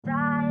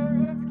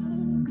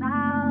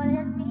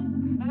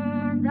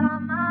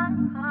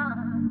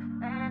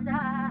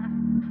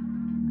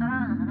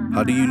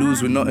How do you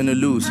lose with nothing to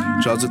lose?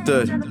 Charles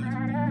III.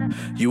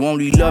 You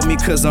only love me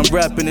cause I'm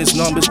rapping this.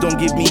 Numbers don't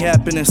give me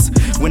happiness.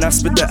 When I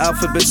spit the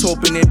alphabets,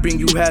 hoping it bring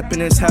you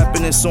happiness.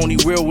 Happiness only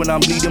real when I'm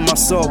bleeding my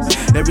soul.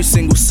 Every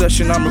single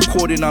session I'm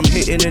recording, I'm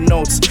hitting the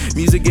notes.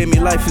 Music gave me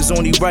life, it's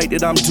only right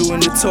that I'm doing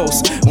the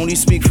toast. Only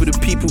speak for the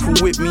people who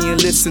with me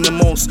and listen the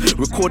most.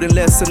 Recording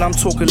less and I'm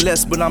talking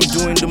less, but I'm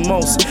doing the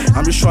most.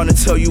 I'm just trying to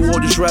tell you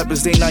all these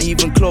rappers, they not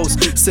even close.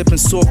 Sipping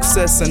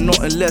success and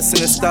nothing less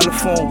in a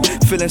styrofoam.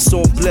 Feeling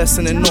so blessed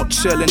and not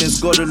chilling,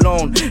 it's God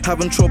alone.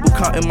 Having trouble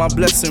counting my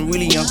blessing,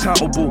 really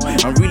uncountable.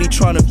 I'm really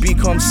trying to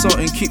become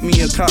something, keep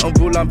me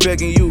accountable. I'm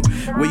begging you,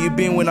 where you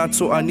been when I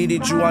thought I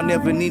needed you? I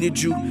never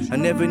needed you. I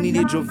never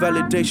needed your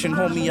validation,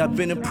 homie. I've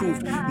been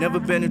improved, never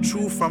been the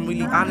truth. I'm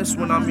really honest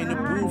when I'm in the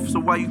booth. So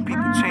why you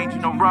people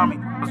changing around me?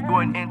 What's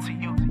going into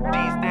you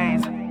these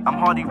days? I'm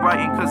hardly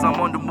writing cause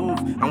I'm on the move.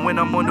 And when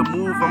I'm on the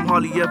move, I'm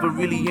hardly ever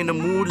really in the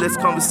mood. Less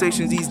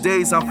conversations these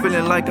days, I'm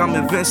feeling like I'm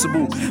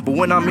invincible. But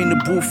when I'm in the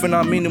booth and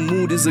I'm in the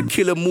mood, it's a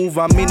killer move.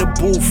 I'm in the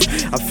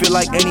booth, I feel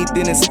like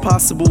anything is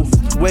possible.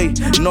 Wait,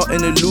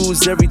 nothing to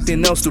lose,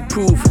 everything else to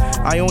prove.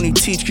 I only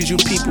teach cause you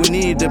people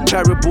need the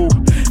parable.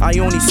 I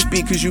only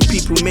speak cause you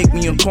people make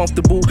me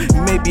uncomfortable.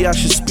 Maybe I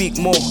should speak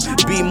more,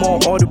 be more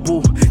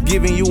audible.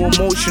 Giving you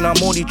emotion,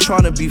 I'm only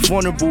trying to be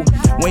vulnerable.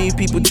 When you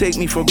people take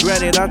me for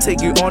granted, I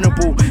take you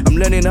honorable. I'm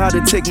learning how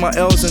to take my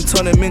L's and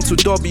turn them into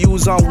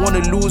W's. I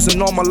wanna lose,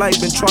 and all my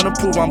life been trying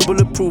to prove I'm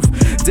bulletproof.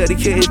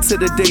 Dedicated to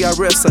the day I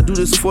rest. I do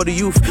this for the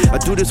youth, I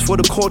do this for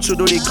the culture,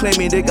 though they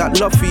claiming they got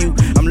love for you.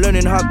 I'm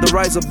learning how to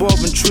rise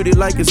above and treat it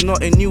like it's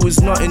nothing new.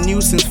 It's nothing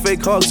new since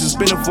fake hugs has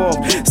been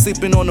involved.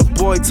 Sleeping on a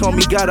boy, tell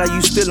me God, are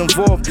you still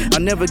involved? I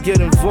never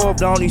get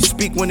involved, I only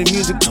speak when the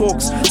music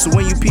talks. So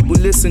when you people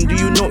listen, do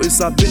you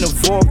notice I've been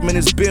involved? Man,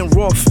 it's been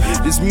rough.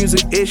 This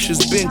music ish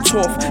has been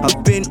tough.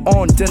 I've been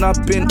on, then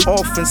I've been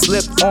off and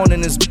slept on,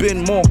 and it's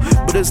been more,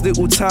 but there's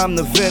little time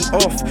to vent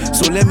off.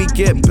 So let me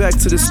get back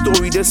to the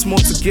story, there's more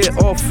to get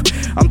off.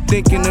 I'm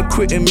thinking of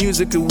quitting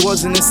music, it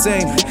wasn't the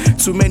same.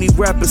 Too many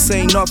rappers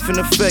saying nothing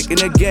effect in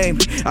the game.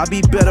 I'd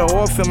be better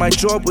off in my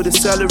job with a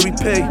salary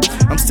pay.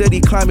 I'm steady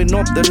climbing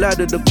up the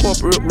ladder the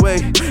corporate way.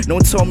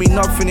 Don't tell me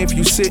nothing if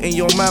you sit in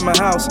your mama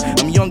house.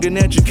 I'm young and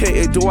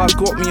educated, though I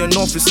got me an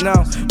office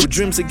now. With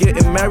dreams of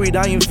getting married,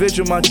 I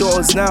envision my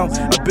daughters now.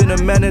 I've been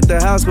a man at the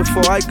house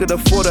before I could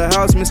afford a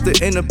house, Mr.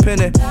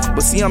 Independent.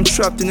 But see, I'm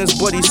trapped in this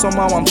body,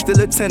 somehow I'm still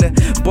a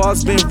tenant.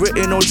 Bars been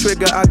written, no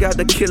trigger, I got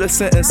the killer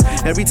sentence.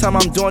 Every time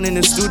I'm done in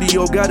the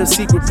studio, gotta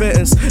seek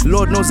repentance.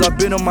 Lord knows I've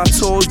been on my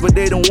toes, but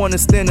they don't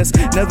understand us.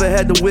 Never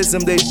had the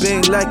wisdom, they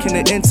been lacking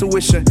the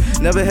intuition.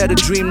 Never had a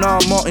dream, now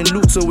I'm Martin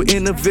Luther with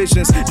inner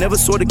visions. Never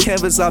saw the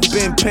canvas, I've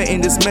been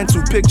painting this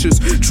mental pictures.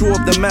 True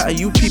of the matter,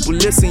 you people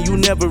listen, you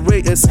never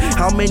rate us.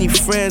 How many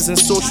friends and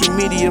social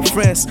media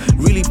friends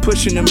really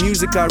pushing the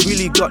music? I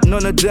really got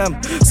none of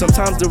them.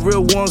 Sometimes the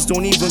real ones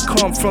don't even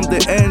come from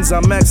the ends.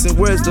 I'm asking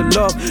where's the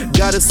love?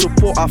 Gotta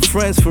support our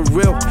friends for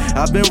real.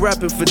 I've been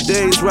rapping for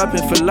days,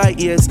 rapping for light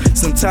years.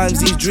 Sometimes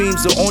these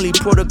dreams are only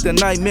product of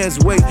nightmares.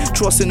 Wait,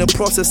 trust in the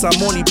process,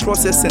 I'm only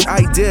processing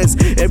ideas.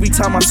 Every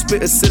time I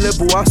spit a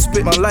syllable, I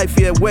spit my life,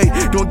 yeah, wait.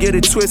 Don't get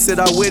it twisted,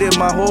 I waited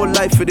my whole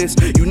life for this.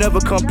 You never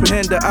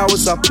comprehend the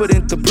hours I put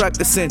into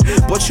practicing.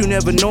 But you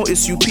never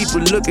notice you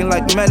people looking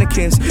like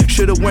mannequins.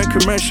 Should've went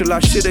commercial, I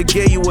should've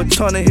gave you a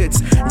ton of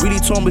hits. Really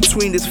torn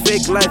between this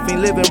fake life,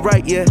 ain't living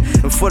right, yeah.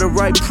 And for the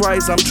right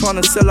price, I'm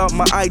trying to sell out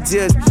my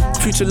ideas.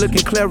 Future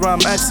looking clearer,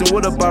 I'm asking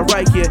what about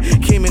right here.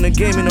 Came in the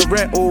game in a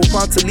rent,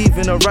 about to leave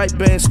in the right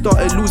band.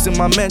 Started losing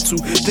my mental,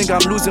 think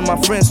I'm losing my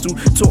friends too.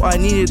 Thought I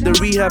needed the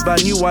rehab, I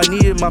knew I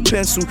needed my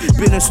pencil.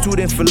 Been a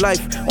student for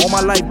life, all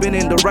my life been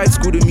in the right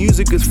school. The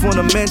music is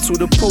fundamental,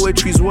 the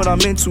poetry's what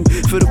I'm into.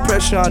 For the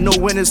pressure I know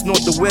when it's not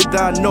the weather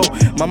I know.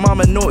 My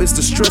mama knows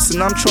the stress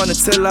and I'm trying to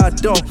tell her I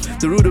don't.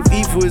 The root of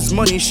evil is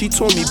money, she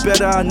told me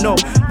better I know.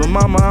 But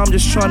mama, I'm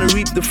just trying to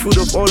reap the fruit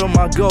of all of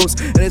my goals.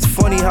 And it's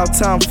funny how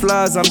time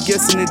flies, I'm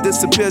guessing it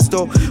disappears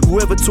though.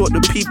 Whoever taught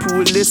the people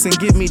would listen,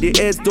 give me the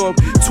edge dog.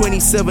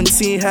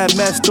 2017 had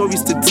mad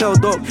stories to tell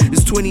dog.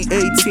 It's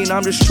 2018,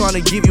 I'm just trying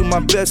to give you my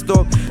best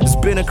dog. It's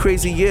been a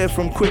crazy year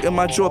from quitting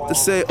my job to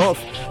say off.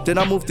 Then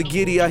I moved to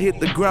Giddy, I hit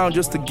the ground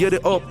just to get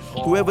it up.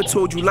 Whoever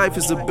told you life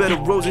is a bed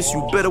of roses,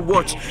 you better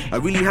watch. I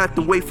really had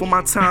to wait for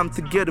my time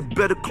to get a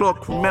better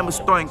clock. Remember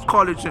starting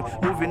college and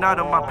moving out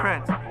of my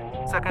parents.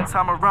 Second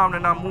time around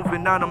and I'm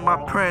moving out of my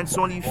parents.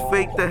 Only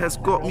faith that has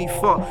got me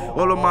far.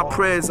 All of my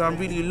prayers, I'm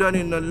really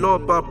learning a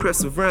lot about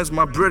perseverance,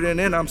 my brethren,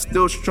 and I'm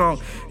still strong.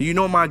 You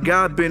know my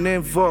God been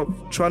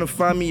involved, trying to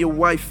find me a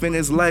wife in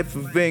his life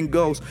of vain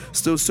goals.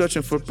 Still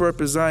searching for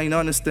purpose, I ain't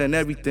understand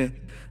everything.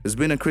 It's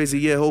been a crazy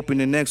year, hoping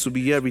the next will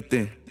be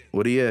everything.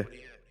 What a year.